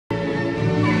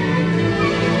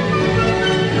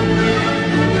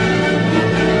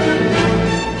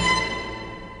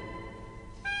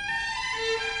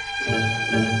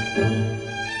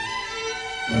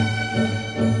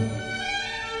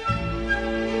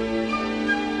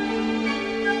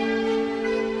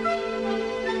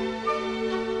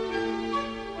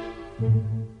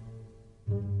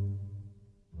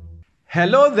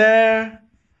Hello there.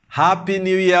 Happy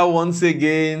New Year once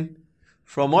again.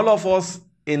 From all of us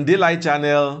in Delight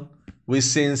Channel, we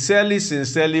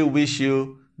sincerely wish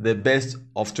you the best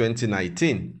of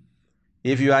 2019.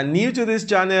 If you are new to this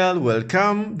channel,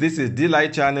 welcome. This is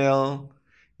Delight Channel.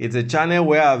 It's a channel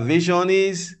where our vision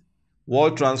is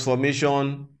world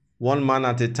transformation, one man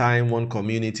at a time, one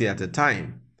community at a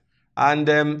time. And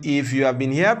if you have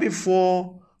been here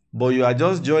before, but you are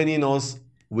just joining us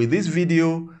with this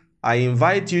video, I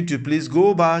invite you to please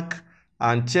go back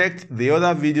and check the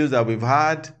other videos that we've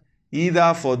had,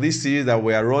 either for this series that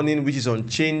we are running, which is on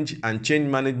change and change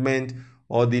management,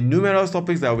 or the numerous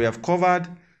topics that we have covered.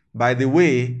 By the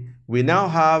way, we now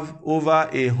have over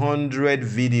 100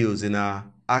 videos in our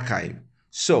archive.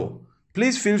 So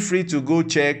please feel free to go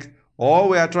check. All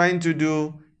we are trying to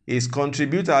do is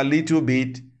contribute a little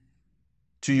bit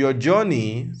to your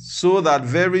journey so that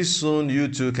very soon you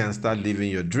too can start living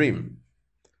your dream.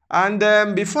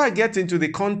 And before I get into the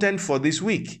content for this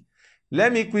week,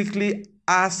 let me quickly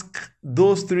ask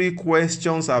those 3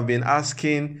 questions I've been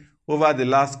asking over the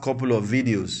last couple of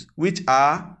videos, which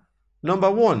are,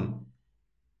 number 1,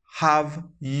 have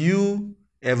you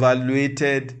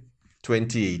evaluated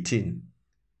 2018?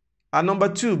 And number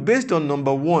 2, based on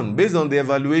number 1, based on the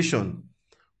evaluation,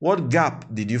 what gap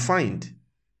did you find?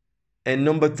 And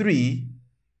number 3,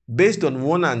 based on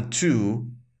 1 and 2,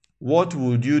 what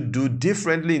would you do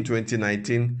differently in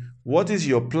 2019? What is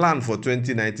your plan for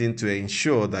 2019 to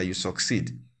ensure that you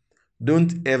succeed?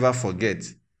 Don't ever forget,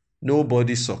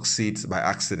 nobody succeeds by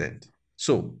accident.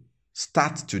 So,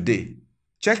 start today.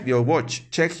 Check your watch,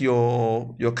 check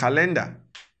your calendar.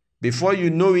 Before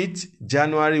you know it,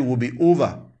 January will be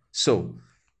over. So,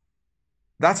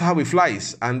 that's how it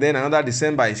flies. And then another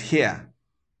December is here.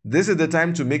 This is the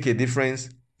time to make a difference.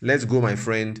 Let's go, my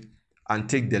friend, and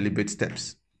take deliberate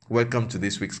steps. Welcome to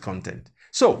this week's content.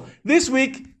 So, this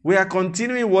week, we are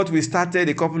continuing what we started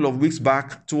a couple of weeks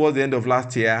back towards the end of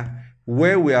last year,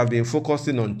 where we have been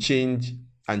focusing on change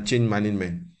and change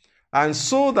management. And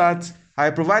so that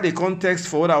I provide a context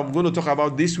for what I'm going to talk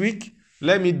about this week,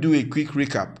 let me do a quick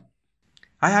recap.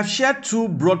 I have shared 2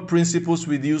 broad principles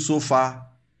with you so far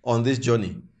on this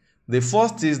journey. The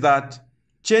first is that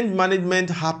change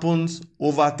management happens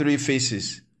over 3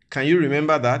 phases. Can you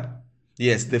remember that?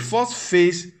 Yes, the first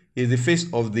phase is the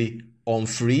phase of the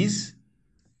unfreeze.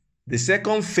 The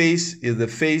second phase is the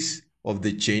phase of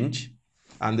the change.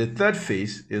 And the third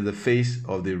phase is the phase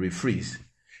of the refreeze.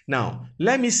 Now,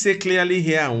 let me say clearly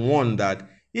here and warn that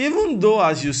even though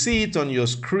as you see it on your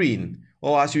screen,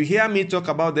 or as you hear me talk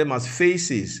about them as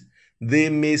phases, they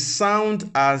may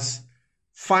sound as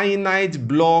finite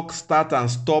block, start and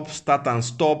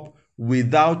stop,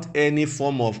 without any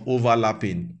form of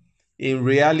overlapping. In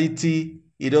reality,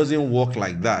 it doesn't work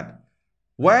like that.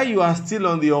 While you are still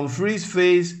on the unfreeze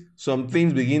phase, some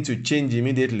things begin to change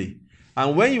immediately.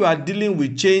 And when you are dealing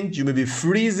with change, you may be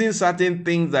freezing certain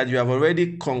things that you have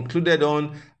already concluded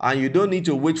on, and you don't need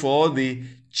to wait for all the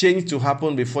change to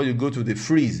happen before you go to the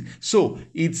freeze. So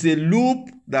it's a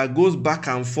loop that goes back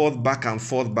and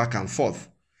forth.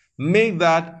 Make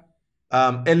that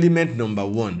element number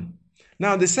 1.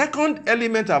 Now, the second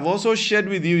element I've also shared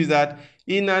with you is that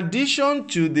in addition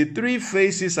to the 3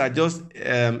 phases I just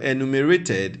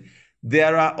enumerated,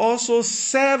 there are also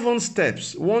 7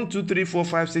 steps, 1, 2, 3, 4,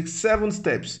 5, 6, 7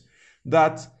 steps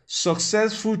that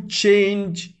successful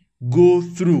change go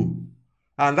through.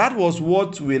 And that was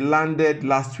what we landed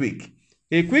last week.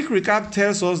 A quick recap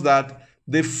tells us that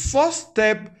the first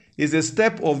step is a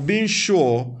step of being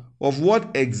sure of what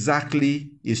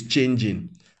exactly is changing.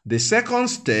 The second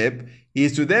step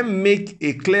is to then make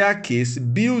a clear case,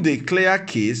 build a clear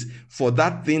case for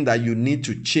that thing that you need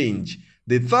to change.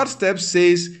 The third step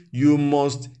says you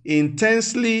must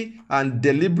intensely and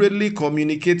deliberately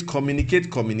communicate,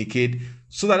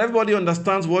 so that everybody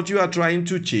understands what you are trying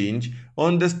to change,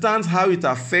 understands how it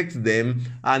affects them,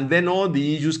 and then all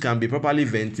the issues can be properly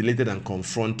ventilated and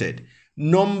confronted.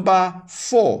 Number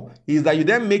 4 is that you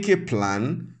then make a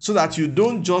plan so that you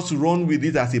don't just run with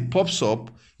it as it pops up,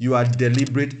 you are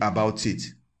deliberate about it.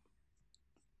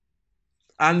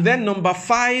 And then number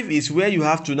 5 is where you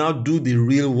have to now do the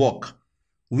real work,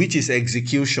 which is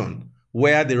execution,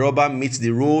 where the rubber meets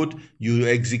the road. You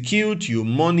execute, you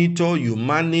monitor, you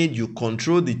manage, you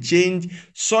control the change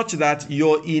such that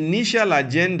your initial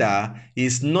agenda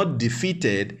is not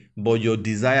defeated, but your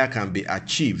desire can be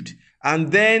achieved.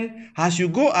 And then as you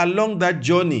go along that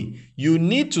journey, you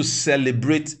need to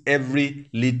celebrate every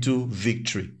little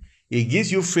victory. It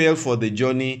gives you fuel for the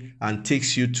journey and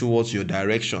takes you towards your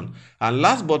direction. And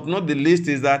last but not the least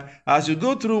is that as you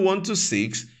go through 1 to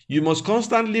 6, You must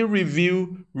constantly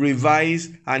review, revise,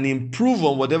 and improve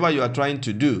on whatever you are trying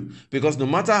to do. Because no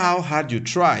matter how hard you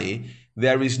try,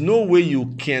 there is no way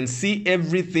you can see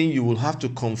everything you will have to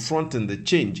confront in the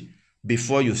change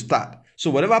before you start.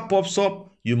 So whatever pops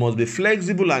up, you must be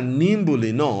flexible and nimble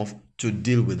enough to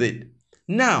deal with it.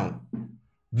 Now,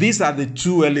 these are the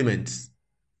two elements: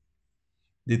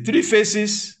 the 3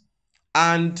 phases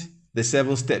and the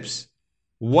 7 steps.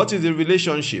 What is the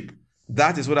relationship?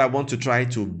 That is what I want to try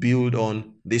to build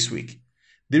on this week.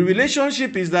 The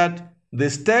relationship is that the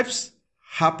steps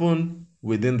happen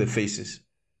within the phases.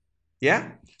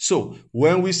 Yeah? So,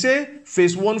 when we say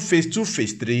phase 1, phase 2,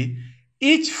 phase 3,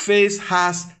 each phase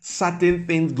has certain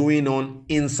things going on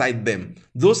inside them.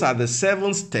 Those are the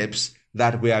 7 steps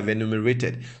that we have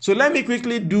enumerated. So, let me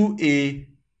quickly do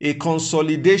a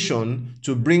consolidation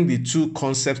to bring the two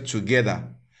concepts together.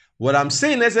 What I'm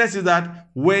saying in essence is that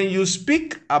when you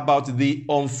speak about the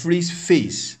unfreeze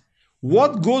phase,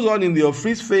 what goes on in the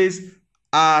unfreeze phase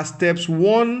are steps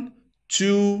 1,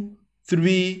 2,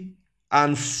 3,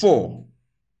 and 4.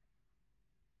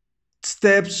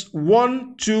 Steps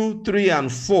 1, 2, 3,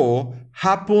 and 4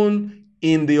 happen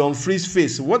in the unfreeze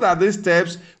phase. What are these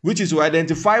steps? Which is to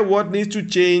identify what needs to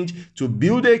change, to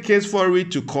build a case for it,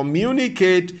 to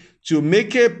communicate, to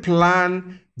make a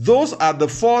plan. Those are the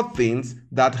 4 things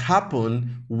that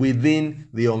happen within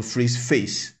the unfreeze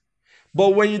phase.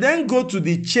 But when you then go to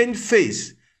the change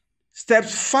phase,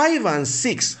 steps 5 and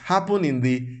 6 happen in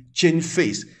the change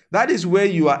phase. That is where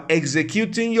you are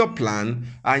executing your plan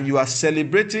and you are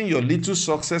celebrating your little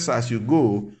success as you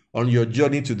go on your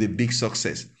journey to the big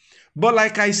success. But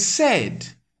like I said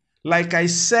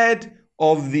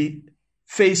of the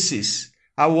phases,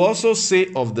 I will also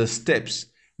say of the steps,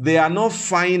 they are not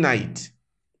finite.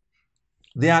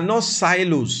 They are not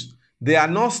silos. They are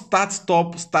not start,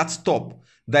 stop, start, stop.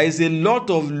 There is a lot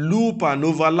of loop and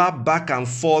overlap back and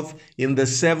forth in the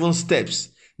 7 steps.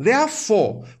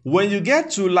 Therefore, when you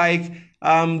get to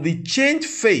the change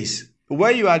phase,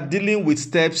 where you are dealing with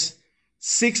steps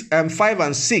 5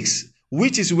 and 6,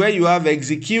 which is where you have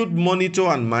execute, monitor,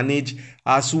 and manage,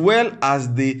 as well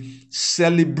as the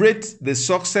celebrate the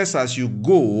success as you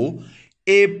go,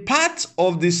 a part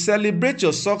of the celebrate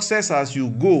your success as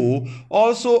you go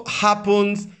also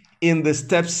happens in the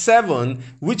step 7,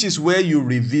 which is where you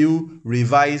review,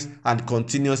 revise, and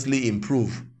continuously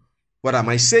improve. What am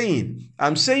I saying?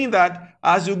 I'm saying that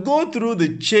as you go through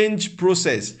the change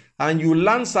process and you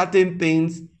learn certain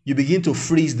things, you begin to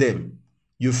freeze them.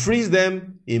 You freeze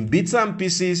them in bits and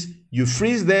pieces. You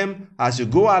freeze them as you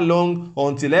go along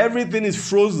until everything is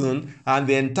frozen and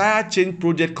the entire change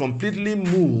project completely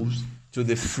moves to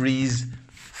the freeze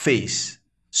phase.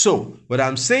 So, what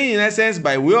I'm saying in essence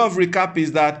by way of recap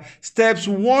is that steps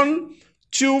 1,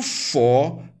 2,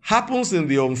 4 happens in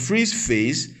the unfreeze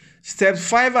phase, steps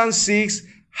 5 and 6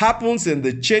 happens in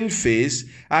the change phase,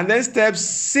 and then steps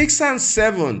 6 and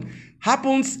 7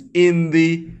 happens in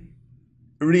the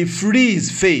refreeze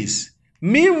phase.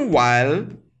 Meanwhile,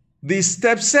 the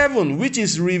step 7, which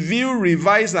is review,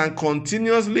 revise, and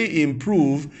continuously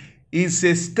improve, is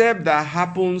a step that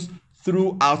happens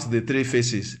throughout the 3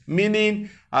 phases. Meaning,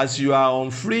 as you are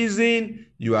unfreezing,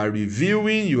 you are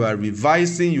reviewing, you are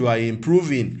revising, you are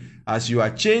improving. As you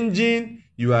are changing,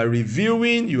 you are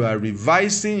reviewing, you are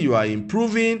revising, you are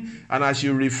improving. And as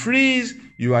you refreeze,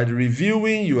 you are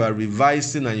reviewing, you are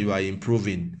revising, and you are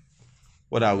improving.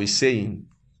 What are we saying?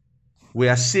 We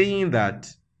are saying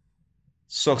that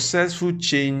successful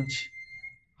change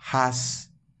has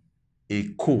a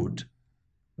code.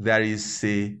 There is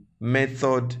a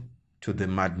method to the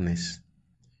madness.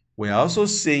 We are also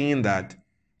saying that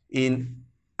in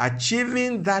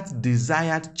achieving that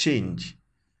desired change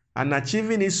and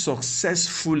achieving it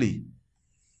successfully,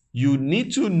 you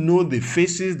need to know the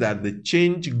phases that the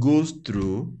change goes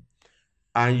through,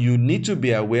 and you need to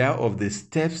be aware of the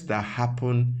steps that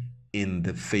happen in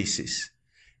the phases.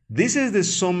 This is the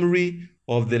summary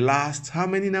of the last, how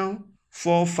many now?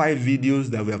 4 or 5 videos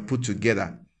that we have put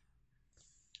together.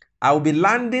 I will be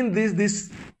landing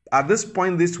this at this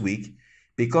point this week,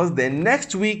 because the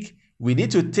next week we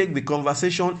need to take the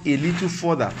conversation a little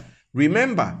further.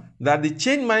 Remember that the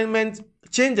change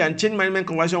management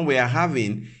conversation we are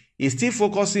having is still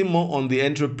focusing more on the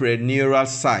entrepreneurial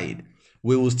side.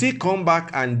 We will still come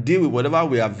back and deal with whatever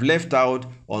we have left out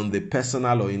on the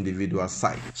personal or individual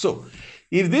side. So,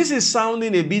 if this is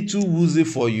sounding a bit too woozy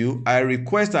for you, I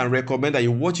request and recommend that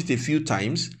you watch it a few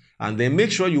times and then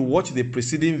make sure you watch the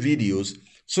preceding videos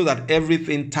so that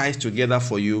everything ties together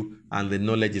for you and the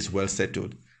knowledge is well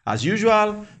settled. As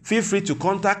usual, feel free to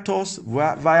contact us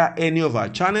via any of our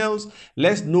channels.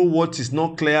 Let's know what is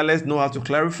not clear. Let's know how to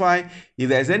clarify. If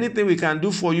there's anything we can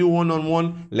do for you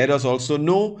one-on-one, let us also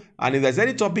know. And if there's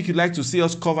any topic you'd like to see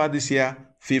us cover this year,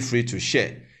 feel free to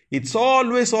share. It's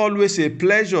always a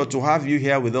pleasure to have you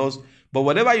here with us. But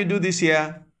whatever you do this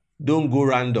year, don't go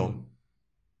random.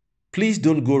 Please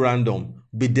don't go random.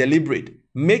 Be deliberate.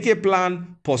 Make a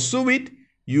plan. Pursue it.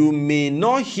 You may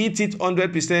not hit it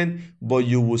 100%, but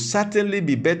you will certainly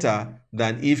be better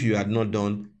than if you had not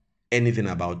done anything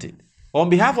about it. On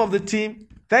behalf of the team,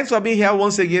 thanks for being here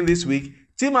once again this week.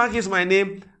 Tim Mark is my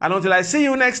name. And until I see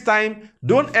you next time,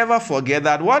 don't ever forget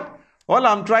that what? All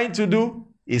I'm trying to do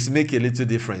is make a little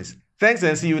difference. Thanks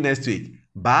and see you next week.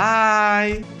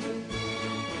 Bye.